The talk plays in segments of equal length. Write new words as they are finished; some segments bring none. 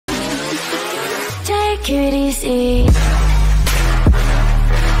take it easy.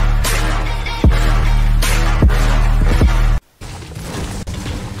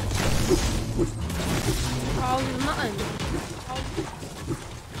 Oh, nothing.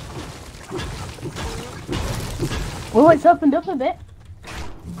 Well, it's opened up a bit.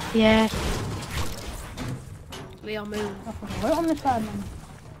 Yeah. Leo, move. Right on this side, man.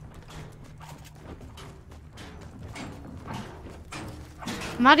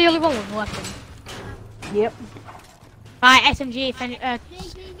 Am I the only one with a weapon? Yep. Right, SMG, if any,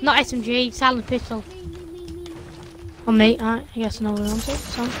 not SMG, silent pistol. On me, alright, I guess nobody wants it,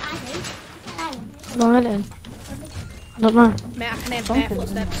 so. Go ahead then. I don't know. Mate, I can have bare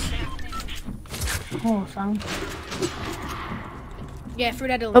footsteps. Oh, sound. Yeah, through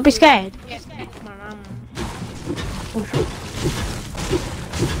that door. Don't be scared. Yeah, come on. Oh, shit.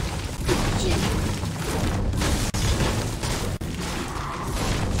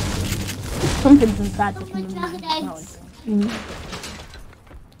 Something's inside this room.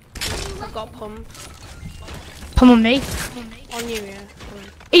 I've got a pump. Come on me. On you, yeah.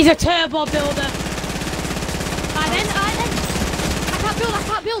 He's a turbo builder. I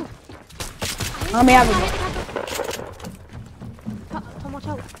can't build. Let me have it. Tom, watch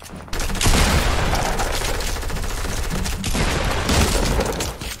out.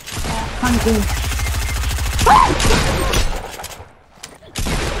 Thank you.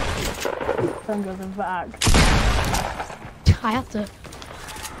 Don't go back. I have to.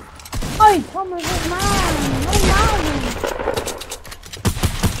 Oi, Thomas, man!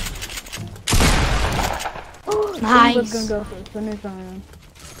 Oh, man! Nice. Gonna go for it. Finish on him.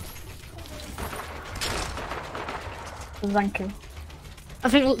 Thank you. I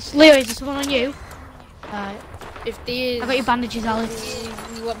think, Leo, is there someone on you? If there is... I got your bandages, Alex.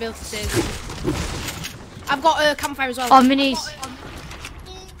 You won't be able to save me. I've got a campfire as well. Oh, minis.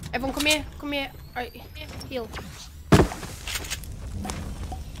 Everyone come here. Right, heal.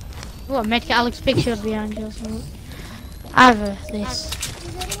 What, make it Alex picture behind you or something? I have this.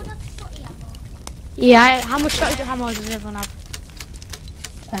 Yeah, how much shotgun ammo does everyone have?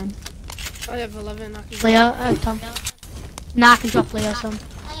 10. I have 11, I can... Leo, Tom. Nah, I can drop Leo some.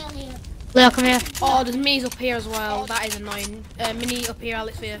 Leo, come here. Oh, there's minis up here as well. That is annoying. Mini up here,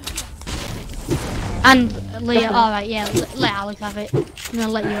 Alex, for you. And Leo, alright, yeah, let Alex have it. I'm gonna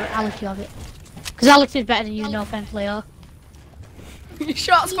let Alex have it. Because Alex is better than you, no offense, Leo.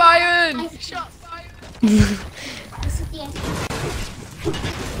 Shots fired!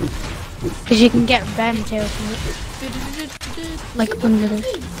 Because you can get bear materials from it. Like under this.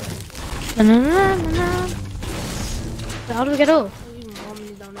 How do we get up?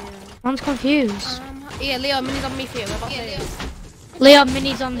 I'm confused. Yeah, Leo, minis on me for you. Leo,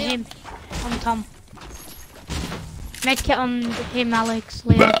 minis on him. On Tom. Medkit on him, Alex.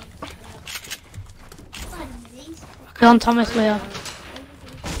 Leo. On Thomas, Leo.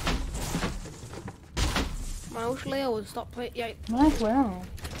 I wish Leo would stop playing. Yeah. Nice, well.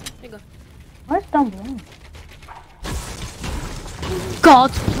 There you go. Where's down below?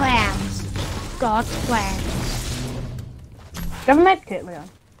 God's plans. God's plans. Do you have a medkit, Leon?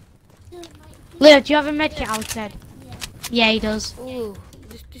 Leo, do you have a medkit, Alex said? Yeah, he does. Ooh,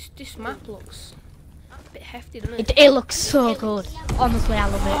 this map looks a bit hefty, doesn't it? It looks so good. Honestly, I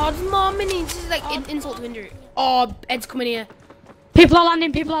love it. Oh, there's more minis. This is like insult to injury. Oh, Ed's coming here. People are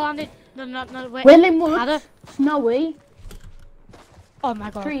landing. No, wait. Really much. Ada? Snowy. Oh my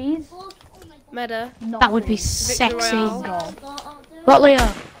god. Trees. Meta. That would be Victor sexy. Royale. What,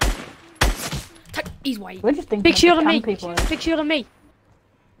 Leo? He's white. We're just thinking Big shield of on me. the people. Big shield on me.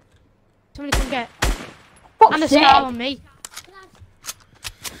 Somebody come get. Fuck's And a sake. scar on me.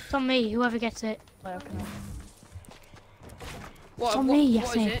 It's on me, whoever gets it. What, on me, yes,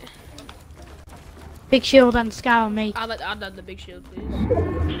 what is mate. it? Big shield and scar on me. I'd add the big shield, please.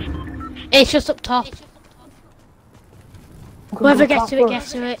 It's just up top. Whoever gets to it,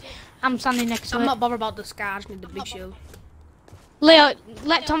 gets to it. I'm standing next to I'm it. not bothered about the scar, I just need the big shield. Leo,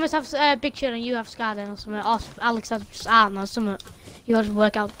 let Thomas have big shield and you have scar then or something. Or Alex has just art or something. You have to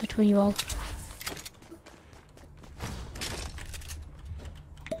work out between you all.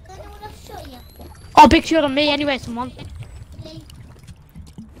 Oh, big shield on me anyway, someone.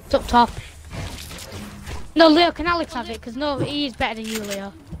 It's up top. No, Leo, can Alex have it? Because no, he is better than you,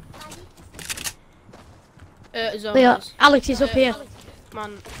 Leo. Leo, Alex is up here.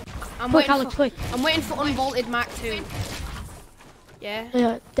 Man, Quick, Alex, quick. I'm waiting for unvaulted Mark 2. Yeah.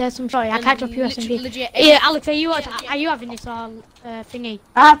 Leo, there's some. Sorry, I can't drop you SMG. Legit. Yeah, Alex, are you having this or thingy?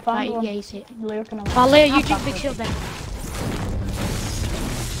 Ah, fine. Right, yeah, you see it. Leo can have Oh, Leo, you drink big shield then.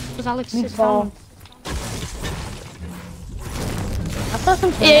 Because Alex is found. I thought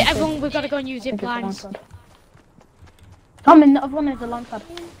Person to Yeah, the everyone, we've got to go and use zip I think it's the lines. launch pad. Tom, in the other one is the launch pad.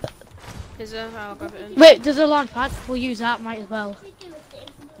 Is there? I'll grab it in. Wait, there's a launch pad. We'll use that, might as well.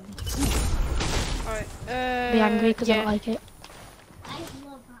 Alright. Be angry because I don't like it.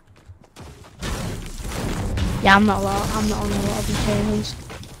 Yeah, I'm not on a lot of these tables.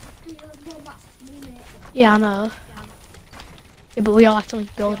 Yeah, I know. Yeah, but we all have to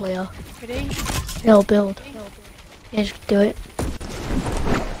build, Leo. Ready? We'll build. Yeah, just do it.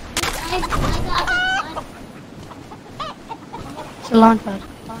 It's a launch pad.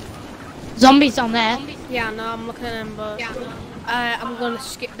 Zombies on there. Yeah, no, I'm looking at them, but I'm gonna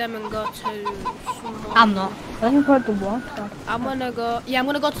skip them and go to someone. I'm not. I think we're at the launch pad. I'm gonna go. Yeah, I'm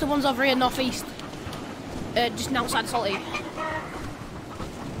gonna go to the ones over here, northeast. Just outside Salty.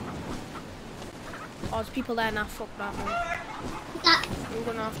 Oh, there's people there now. Fuck that, man. I'm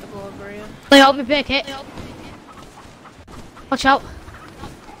gonna have to go over here. Leo, help me pick it. Watch out.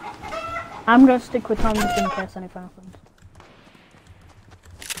 I'm gonna stick with Tom just in case anything happens.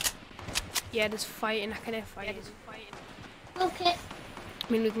 Yeah, there's fighting. I can hear fighting. Okay.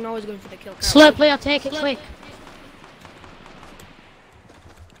 I mean, we can always go for the kill count. Slurp, Leo, take it quick.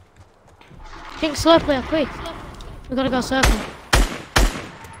 Think slurp, Leo, quick. We gotta go circle.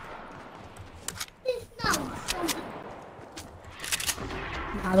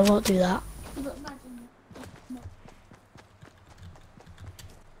 Nah, they won't do that.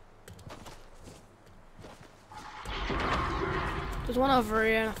 There's one over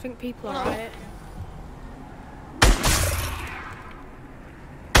here, and I think people are right.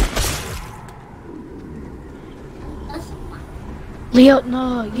 Leo,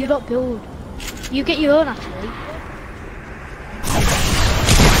 no, you don't build. You get your own actually.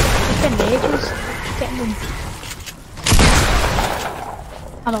 It's been ages getting them.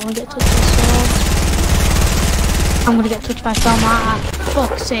 I don't want to get touched by storm. I'm gonna get touched by storm, aren't I?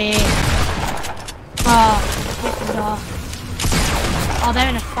 Fuck's sake. Oh, flipping door. Oh, they're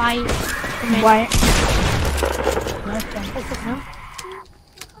in a fight. Come in. Wait. Oh, fuck no.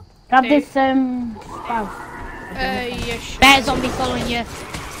 Grab this spouse. Yeah, sure. Bear zombie following you.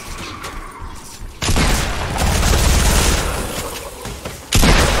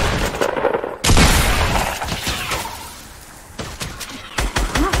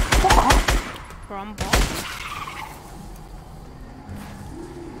 From bot.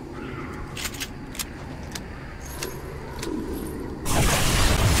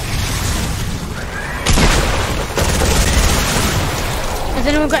 Has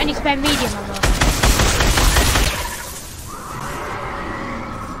anyone got any spare medium on that?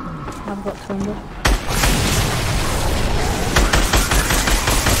 I've got 200.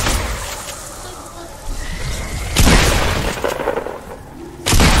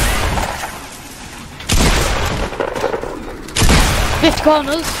 Fifth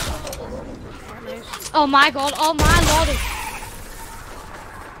corners. Oh my god, oh my lord.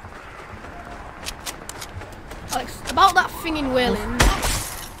 Alex, about that thing in Whaling.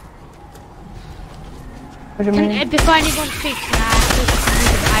 What do you mean? Before anyone speaks,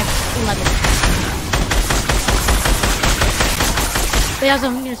 I'm 11. Leo's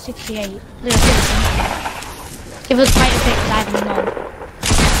 168. Leo, give us quite a bit because I have none.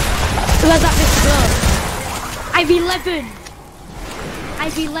 Who has that bit to go? I've 11.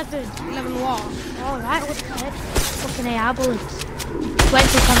 I've 11. 11 what? Alright, what's that? Fucking AI bullets. Wait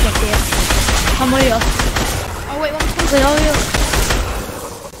till Tom gets here. Come with you. Oh wait, what was Leo, you.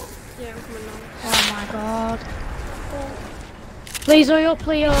 Yeah, I'm coming now. Oh my god. Please hurry up,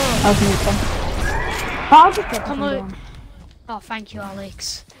 Leo. I'll need some. I'll just get Come some on. going. Oh, thank you,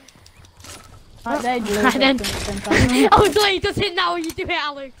 Alex. Right there, you And then- at the same time. I was like, does it now when you do it,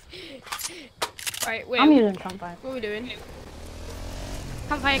 Alex? Right, wait. I'm using campfire. What are we doing?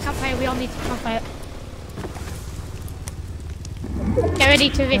 Campfire, we all need to campfire. Get ready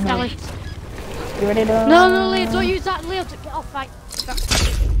to rift, Alex. You ready to? No, Leo, don't use that, Leo, get off, right.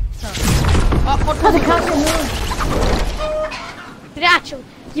 Oh, the castle moved. Did it actually?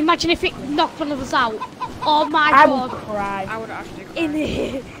 Can you imagine if it knocked one of us out? Oh my I would god. cry. I would actually cry. In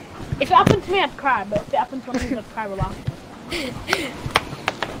here. If it happened to me, I'd cry, but if it happened to one of you, I'd cry a lot.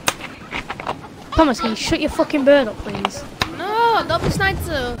 Thomas, can you shut your fucking bird up, please? No, don't be sniped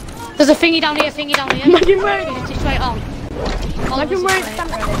too. There's a thingy down here, Imagine wearing it. It's straight on. Imagine wearing it.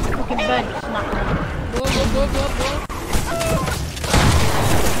 Fucking bird just snapped. Go.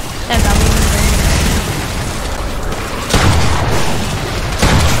 There we go.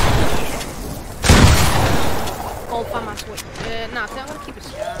 Old FAMAS, wait. Nah, I think I'm gonna keep it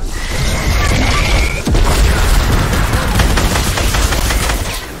scar.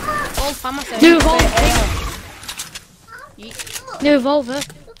 Old FAMAS. Do whole thing. Yeet. New revolver.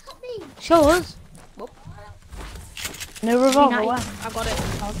 Look at me. Show us. New revolver, United. what? I got it.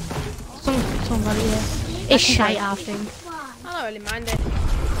 Someone got it, yeah. It's shite, I think. I don't really mind it.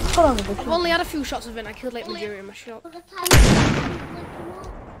 Hold on, I've only had a few shots of it and I killed like majority of my shot.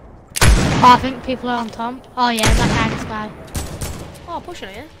 Oh, I think people are on Tom. Oh yeah, that kind of guy. Oh, pushing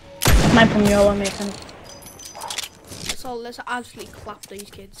it, yeah? Mine from your making. Let's absolutely clap these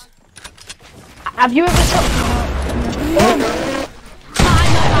kids. Have you ever shot I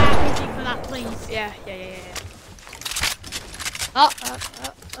know my RPG for that, please. Yeah. Oh.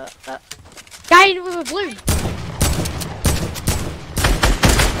 Guy with a balloon.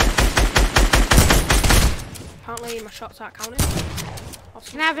 Apparently my shots aren't counting.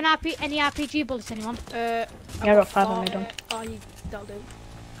 Can I have any RPG bullets, anyone? Yeah, I got 5 on me, done. Oh, that'll do.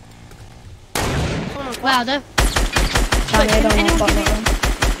 Well, do. Anyone give me...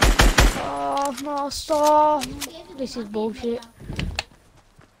 Oh, no, stop. This is bullshit.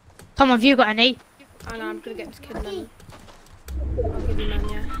 Tom, have you got any? I know, I'm gonna get this kid then. I'll give you none,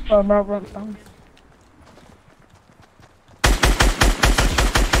 yeah. Oh, I'm not running down.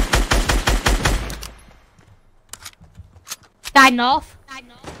 Died north.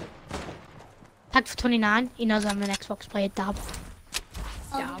 Tagged for 29. He knows I'm an Xbox player, dab.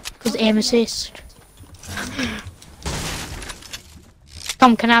 Because aim assist.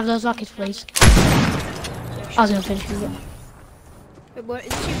 Tom, can I have those rockets, please? I was gonna finish with it. Wait, where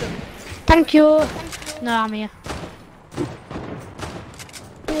is she going? Thank you. No, I'm here.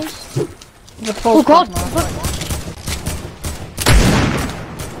 The full Oh god!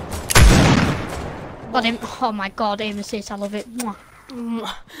 Got him. Oh my god, aim assist, I love it. Mwah.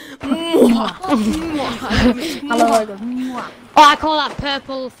 I love it. Oh, I call that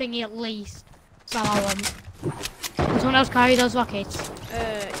purple thingy at least. So I want. Can someone else carry those rockets?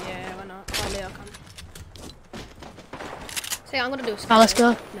 Yeah, why not? Oh, Leo can. Say, I'm gonna do a Oh, let's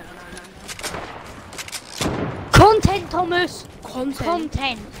go. No. Content, Thomas! Content?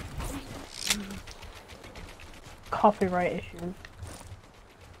 Content! Copyright issues.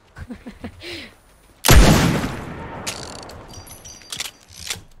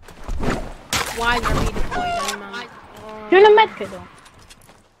 Why is there redeployed, man? Doing a medkit though.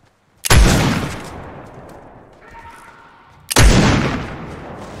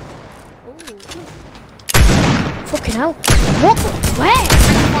 Fucking hell. What? Where?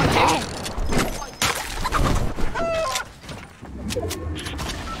 Where?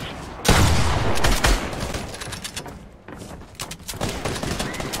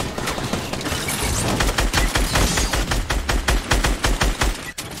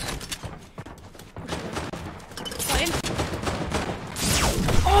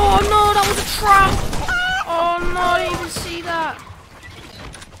 Oh no, that was a trap! Oh no, I didn't even see that.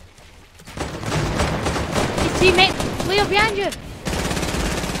 His teammate, Leo behind you.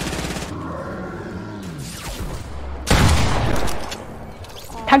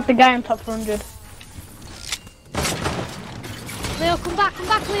 Tag the guy on top 100. Leo, come back,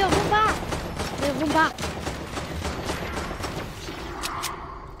 Leo, come back. Leo, come back.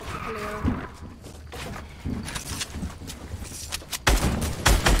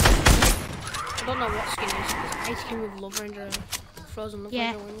 I don't know what skin it is. It's ice cream with Love Ranger, frozen Love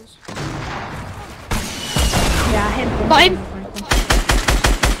Ranger wings. Yeah, I hit him. Got him.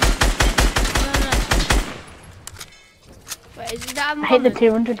 Wait, is that I hit the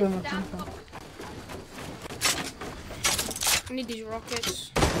 200 with my pencil. I need these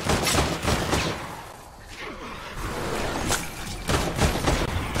rockets.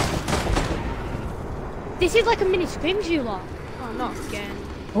 This is like a mini scrims, you lot. Oh, not again.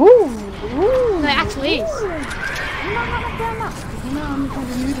 Ooh, ooh. No, it actually is. No, I'm trying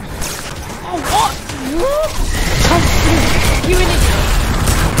to move him. Oh, what? You in it.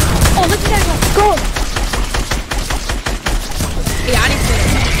 Oh, look at that. Go! Yeah, I need to.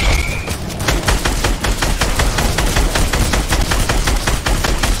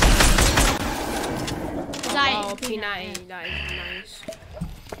 Oh, P90, that is nice.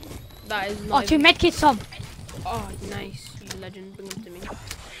 That is nice. Oh, 2 medkits, Tom. Oh, nice. You legend, bring them to me.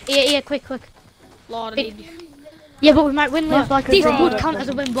 Here, quick. Lord, I need. Yeah, but we might win, Leo. Like These draw. would count as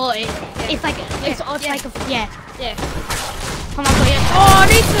a win, but it's like, it's like a, yeah. Yeah. Come on, I got you. Oh, I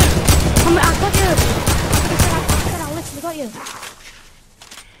need to. Come on, I got you. I literally got you.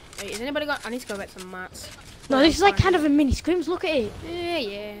 Wait, has anybody got? I need to go get some mats. No, this is like kind of a mini scrims. Look at it.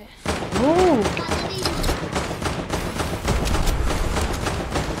 Yeah. Ooh.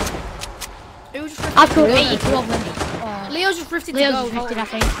 Who's just I've got 82 of them. Oh. Leo's just rifted Leo's to just go. rifted, I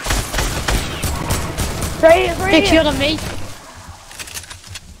think. Right Big here. shield on me.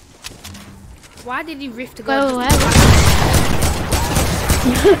 Why did he rift to Go go? away.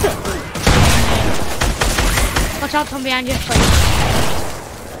 Watch out, Tom behind you.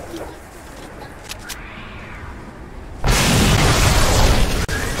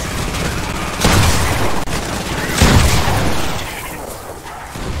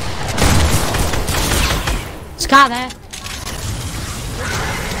 Scar there.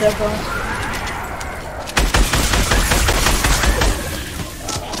 Careful.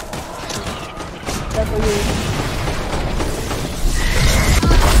 Careful you.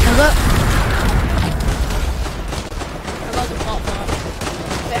 I got the pot pot.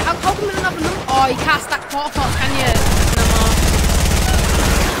 Wait, how come we don't have enough? Oh, you can't stack pot pots, can you? No more.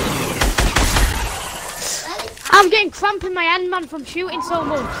 I'm getting cramp in my hand, man, from shooting so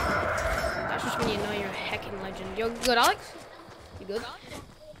much. That's just when you know you're a heckin' legend. You're good, Alex? You good?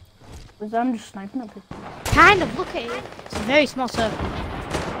 Because I'm just sniping at people. Kind of, look at it. It's a very small circle.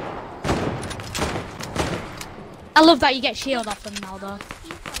 I love that you get shield off them now, though.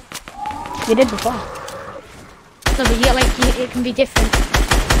 You did before. No, but yeah, like, it can be different.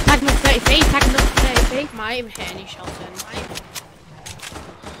 Tag them up 33, tag them up 33. Might even hit any shots in.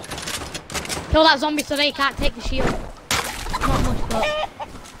 Kill that zombie so they can't take the shield. Not much, but...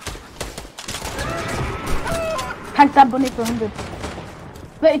 Tag that bunny for 100.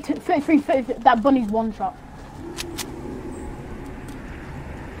 32, 33, 33, that bunny's one shot.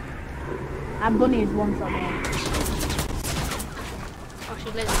 That bunny is one shot, man. Oh, she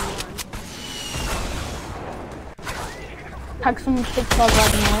lives in one. Tag some 6 stars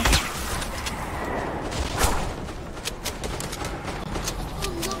right now.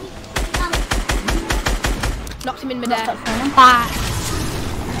 Knocked him in midair. Ah.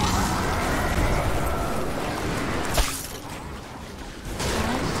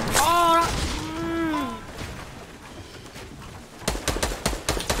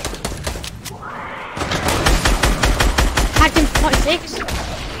 Tagged him for 46.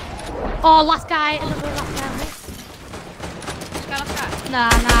 Oh, last guy, another last guy. Last guy.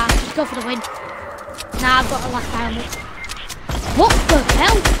 Nah, just go for the win. Nah, I've got a last guy on it. What the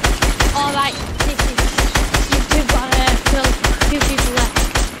hell? Alright, this is... You two got killed 2 people left.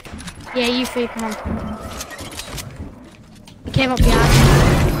 Yeah, you 3, come on. He came up behind.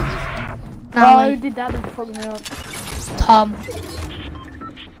 Oh, who did that? That fucked me up. Tom.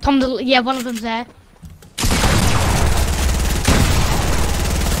 Yeah, one of them's there.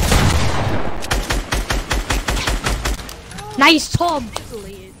 Nice, Tom.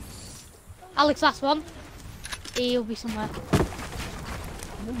 Alex, last one. He'll be somewhere.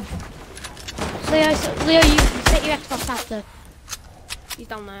 Leo, you set your Xbox after. He's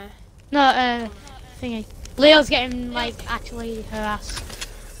down there. No, thingy. Leo's getting, like, actually harassed.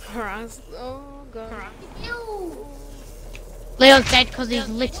 Harassed? Oh, God. Leo's dead because he's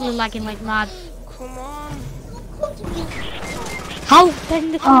literally lagging like mad. Come on. How?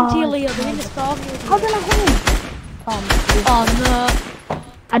 Then they come to you, Leo. They're in the storm. How did I hit him? Oh, no.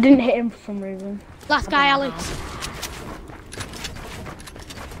 I didn't hit him for some reason. Last guy, Alex.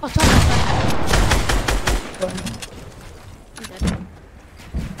 Oh, Tom.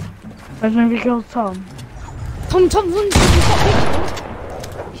 Where's my girl Tom? Tom, run! You've got pictures.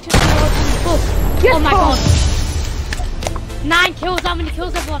 He's just oh my God. 9 kills. How many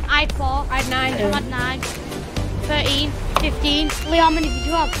kills everyone? I had 4. I had 9. Tom had 9. 13, 15. Leo, how many did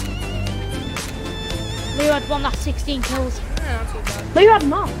you have? Leo had 1. That's 16 kills. Yeah, not too bad. Leo had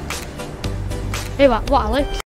more. Who, what, Alex?